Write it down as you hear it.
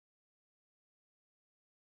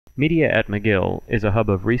Media at McGill is a hub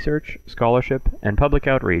of research, scholarship, and public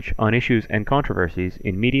outreach on issues and controversies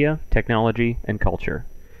in media, technology, and culture.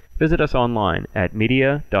 Visit us online at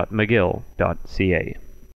media.mcgill.ca.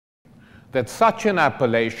 That such an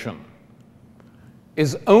appellation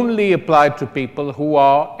is only applied to people who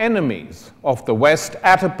are enemies of the West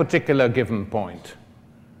at a particular given point,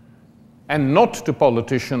 and not to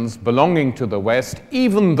politicians belonging to the West,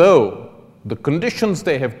 even though the conditions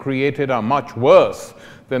they have created are much worse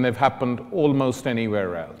than have happened almost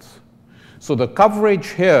anywhere else. So the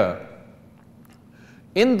coverage here,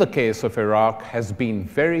 in the case of Iraq, has been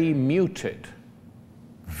very muted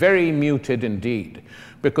indeed.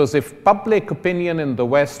 Because if public opinion in the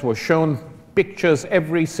West was shown pictures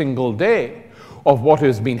every single day of what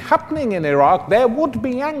has been happening in Iraq, there would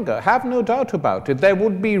be anger, have no doubt about it. There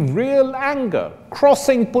would be real anger,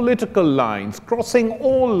 crossing political lines, crossing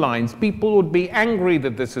all lines. People would be angry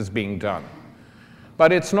that this is being done.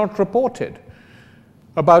 But it's not reported.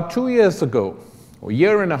 About 2 years ago, or a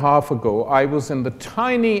year and a half ago, I was in the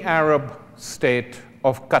tiny Arab state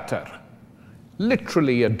of Qatar,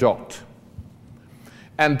 literally a dot.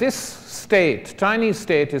 And this state, tiny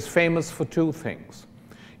state, is famous for two things.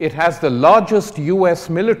 It has the largest US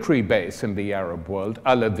military base in the Arab world,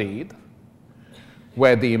 Al-Adid,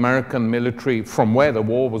 where the American military, from where the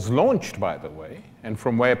war was launched, by the way, and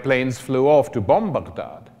from where planes flew off to bomb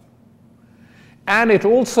Baghdad. And it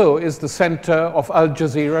also is the center of Al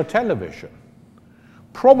Jazeera television,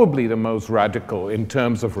 probably the most radical in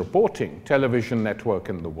terms of reporting television network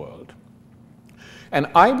in the world. And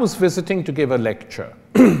I was visiting to give a lecture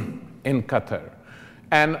in Qatar,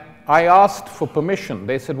 and I asked for permission.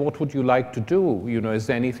 They said, what would you like to do? You know, is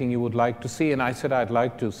there anything you would like to see? And I said, I'd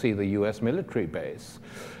like to see the US military base.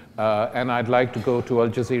 And I'd like to go to Al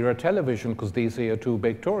Jazeera television because these are your two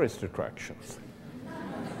big tourist attractions.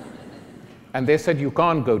 And they said, you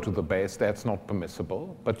can't go to the base, that's not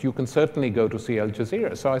permissible, but you can certainly go to see Al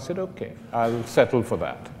Jazeera. So I said, okay, I'll settle for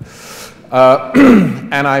that.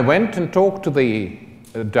 And I went and talked to the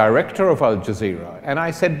director of Al Jazeera, and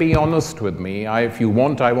I said, be honest with me. If you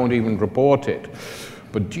want, I won't even report it.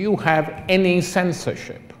 But do you have any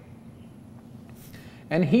censorship?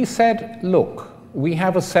 And he said, look, we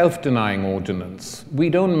have a self-denying ordinance. We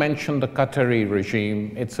don't mention the Qatari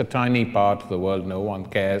regime. It's a tiny part of the world. No one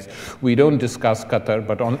cares. We don't discuss Qatar,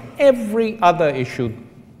 but on every other issue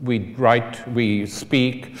we write, we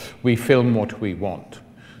speak, we film what we want.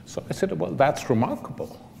 So I said, well, that's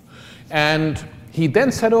remarkable. And he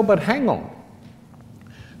then said, oh, but hang on.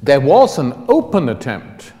 There was an open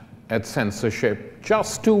attempt at censorship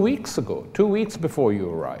just 2 weeks ago, 2 weeks before you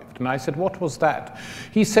arrived. And I said, what was that?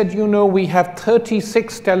 He said, you know, we have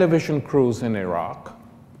 36 television crews in Iraq,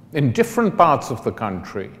 in different parts of the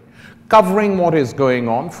country, covering what is going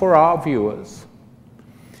on for our viewers.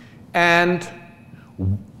 And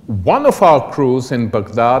one of our crews in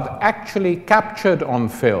Baghdad actually captured on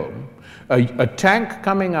film a tank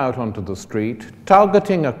coming out onto the street,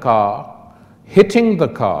 targeting a car, hitting the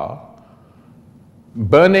car,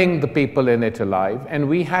 burning the people in it alive, and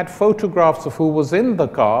we had photographs of who was in the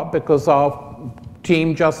car because our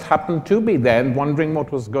team just happened to be there and wondering what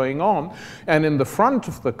was going on. And in the front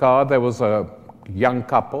of the car there was a young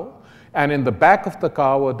couple, and in the back of the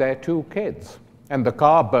car were their 2 kids, and the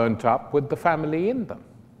car burnt up with the family in them.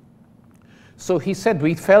 So he said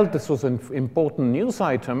we felt this was an important news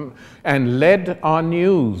item and led our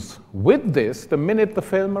news with this the minute the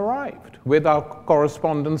film arrived, with our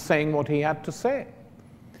correspondent saying what he had to say.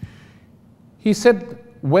 He said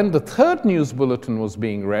when the 3rd news bulletin was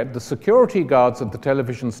being read, the security guards at the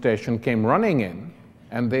television station came running in,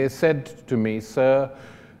 and they said to me, sir,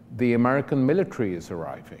 the American military is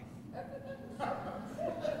arriving.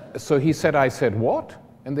 So he said, I said, what?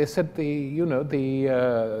 And they said,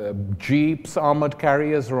 the jeeps, armored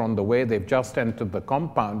carriers are on the way. They've just entered the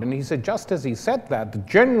compound. And he said, just as he said that, the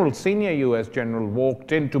general, senior US general,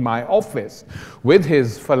 walked into my office with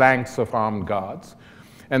his phalanx of armed guards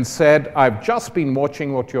and said, I've just been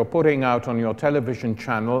watching what you're putting out on your television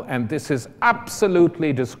channel, and this is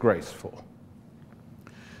absolutely disgraceful.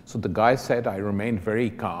 So the guy said, I remained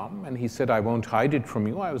very calm, and he said, I won't hide it from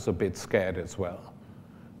you. I was a bit scared as well.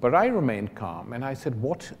 But I remained calm, and I said,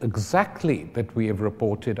 what exactly that we have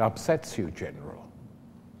reported upsets you, General?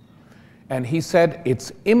 And he said,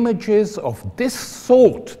 it's images of this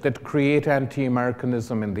sort that create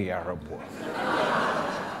anti-Americanism in the Arab world.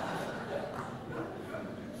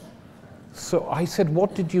 So I said,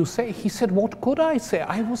 what did you say? He said, what could I say?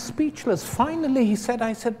 I was speechless. Finally, he said,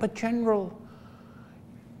 but General,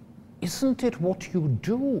 isn't it what you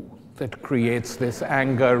do that creates this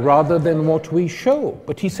anger rather than what we show?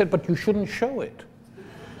 But he said, but you shouldn't show it.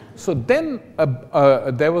 So then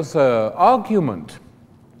there was an argument,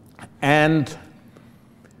 and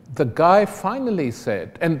the guy finally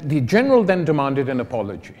said, and the general then demanded an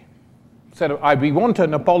apology. Said, we want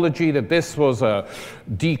an apology that this was a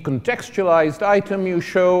decontextualized item you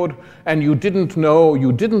showed, and you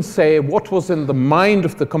didn't say what was in the mind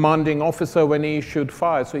of the commanding officer when he issued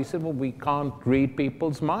fire. So he said, well, we can't read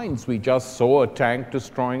people's minds. We just saw a tank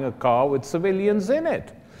destroying a car with civilians in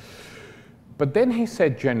it. But then he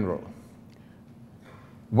said, General,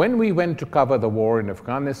 when we went to cover the war in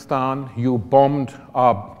Afghanistan, you bombed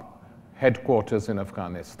our headquarters in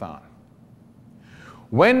Afghanistan.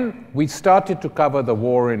 When we started to cover the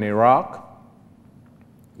war in Iraq,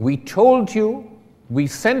 we told you, we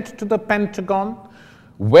sent to the Pentagon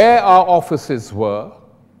where our offices were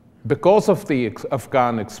because of the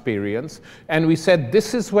Afghan experience, and we said,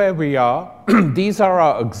 this is where we are, these are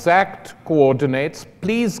our exact coordinates,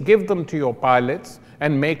 please give them to your pilots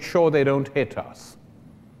and make sure they don't hit us.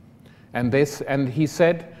 And he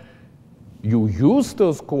said, you used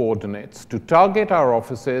those coordinates to target our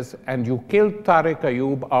offices, and you killed Tariq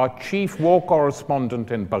Ali, our chief war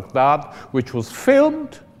correspondent in Baghdad, which was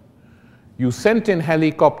filmed. You sent in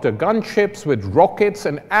helicopter gunships with rockets,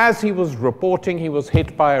 and as he was reporting, he was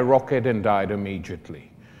hit by a rocket and died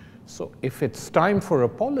immediately. So if it's time for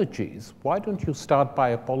apologies, why don't you start by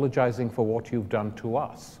apologizing for what you've done to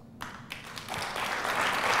us?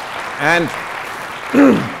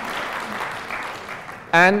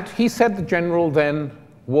 And he said the general then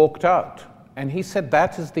walked out. And he said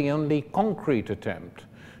that is the only concrete attempt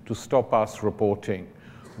to stop us reporting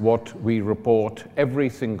what we report every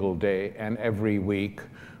single day and every week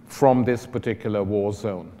from this particular war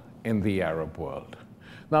zone in the Arab world.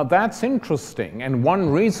 Now that's interesting, and one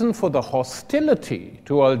reason for the hostility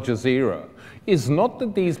to Al Jazeera is not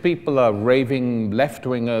that these people are raving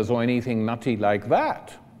left-wingers or anything nutty like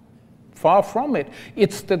that. Far from it.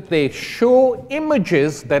 It's that they show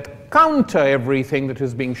images that counter everything that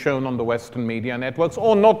is being shown on the Western media networks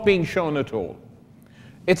or not being shown at all.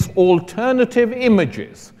 It's alternative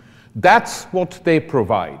images. That's what they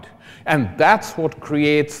provide. And that's what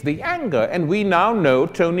creates the anger. And we now know,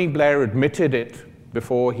 Tony Blair admitted it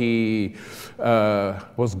before he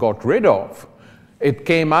was got rid of. It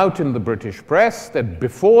came out in the British press that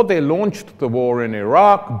before they launched the war in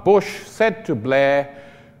Iraq, Bush said to Blair,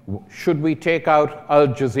 should we take out Al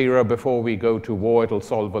Jazeera before we go to war? It'll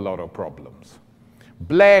solve a lot of problems.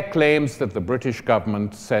 Blair claims that the British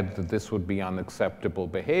government said that this would be unacceptable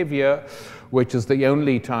behavior, which is the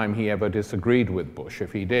only time he ever disagreed with Bush,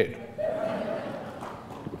 if he did.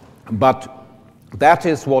 But that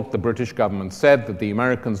is what the British government said, that the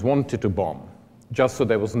Americans wanted to bomb, just so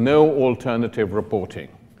there was no alternative reporting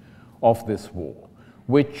of this war,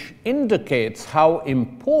 which indicates how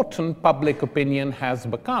important public opinion has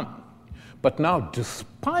become. But now,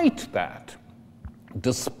 despite that,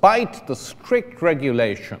 despite the strict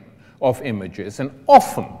regulation of images, and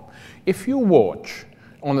often, if you watch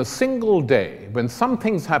on a single day, when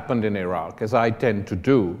something's happened in Iraq, as I tend to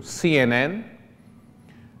do, CNN,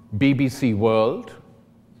 BBC World,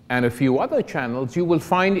 and a few other channels, you will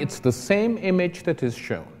find it's the same image that is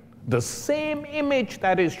shown. The same image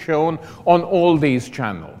that is shown on all these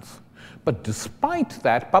channels. But despite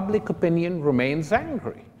that, public opinion remains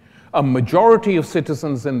angry. A majority of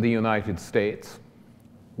citizens in the United States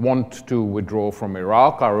want to withdraw from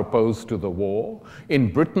Iraq, are opposed to the war.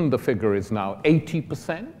 In Britain, the figure is now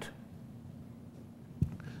 80%.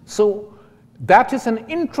 So that is an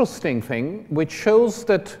interesting thing, which shows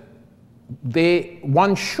that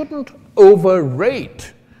one shouldn't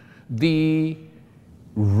overrate the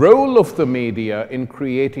role of the media in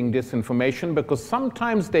creating disinformation, because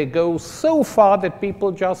sometimes they go so far that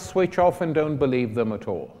people just switch off and don't believe them at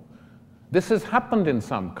all. This has happened in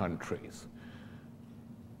some countries.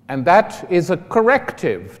 And that is a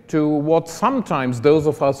corrective to what sometimes those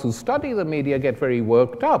of us who study the media get very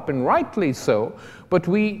worked up, and rightly so, but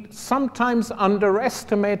we sometimes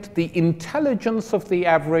underestimate the intelligence of the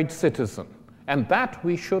average citizen. And that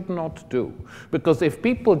we should not do. Because if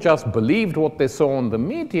people just believed what they saw on the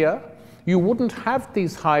media, you wouldn't have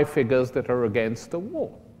these high figures that are against the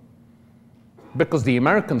war. Because the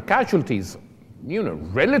American casualties,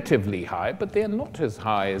 relatively high, but they're not as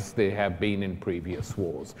high as they have been in previous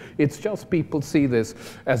wars. It's just people see this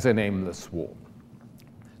as an aimless war.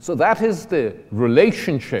 So that is the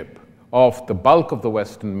relationship of the bulk of the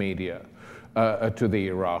Western media to the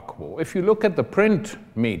Iraq war. If you look at the print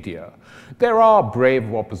media, there are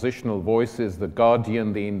brave oppositional voices, The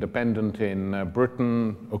Guardian, The Independent in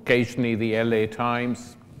Britain, occasionally the LA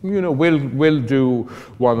Times, will do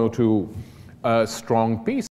one or two strong pieces.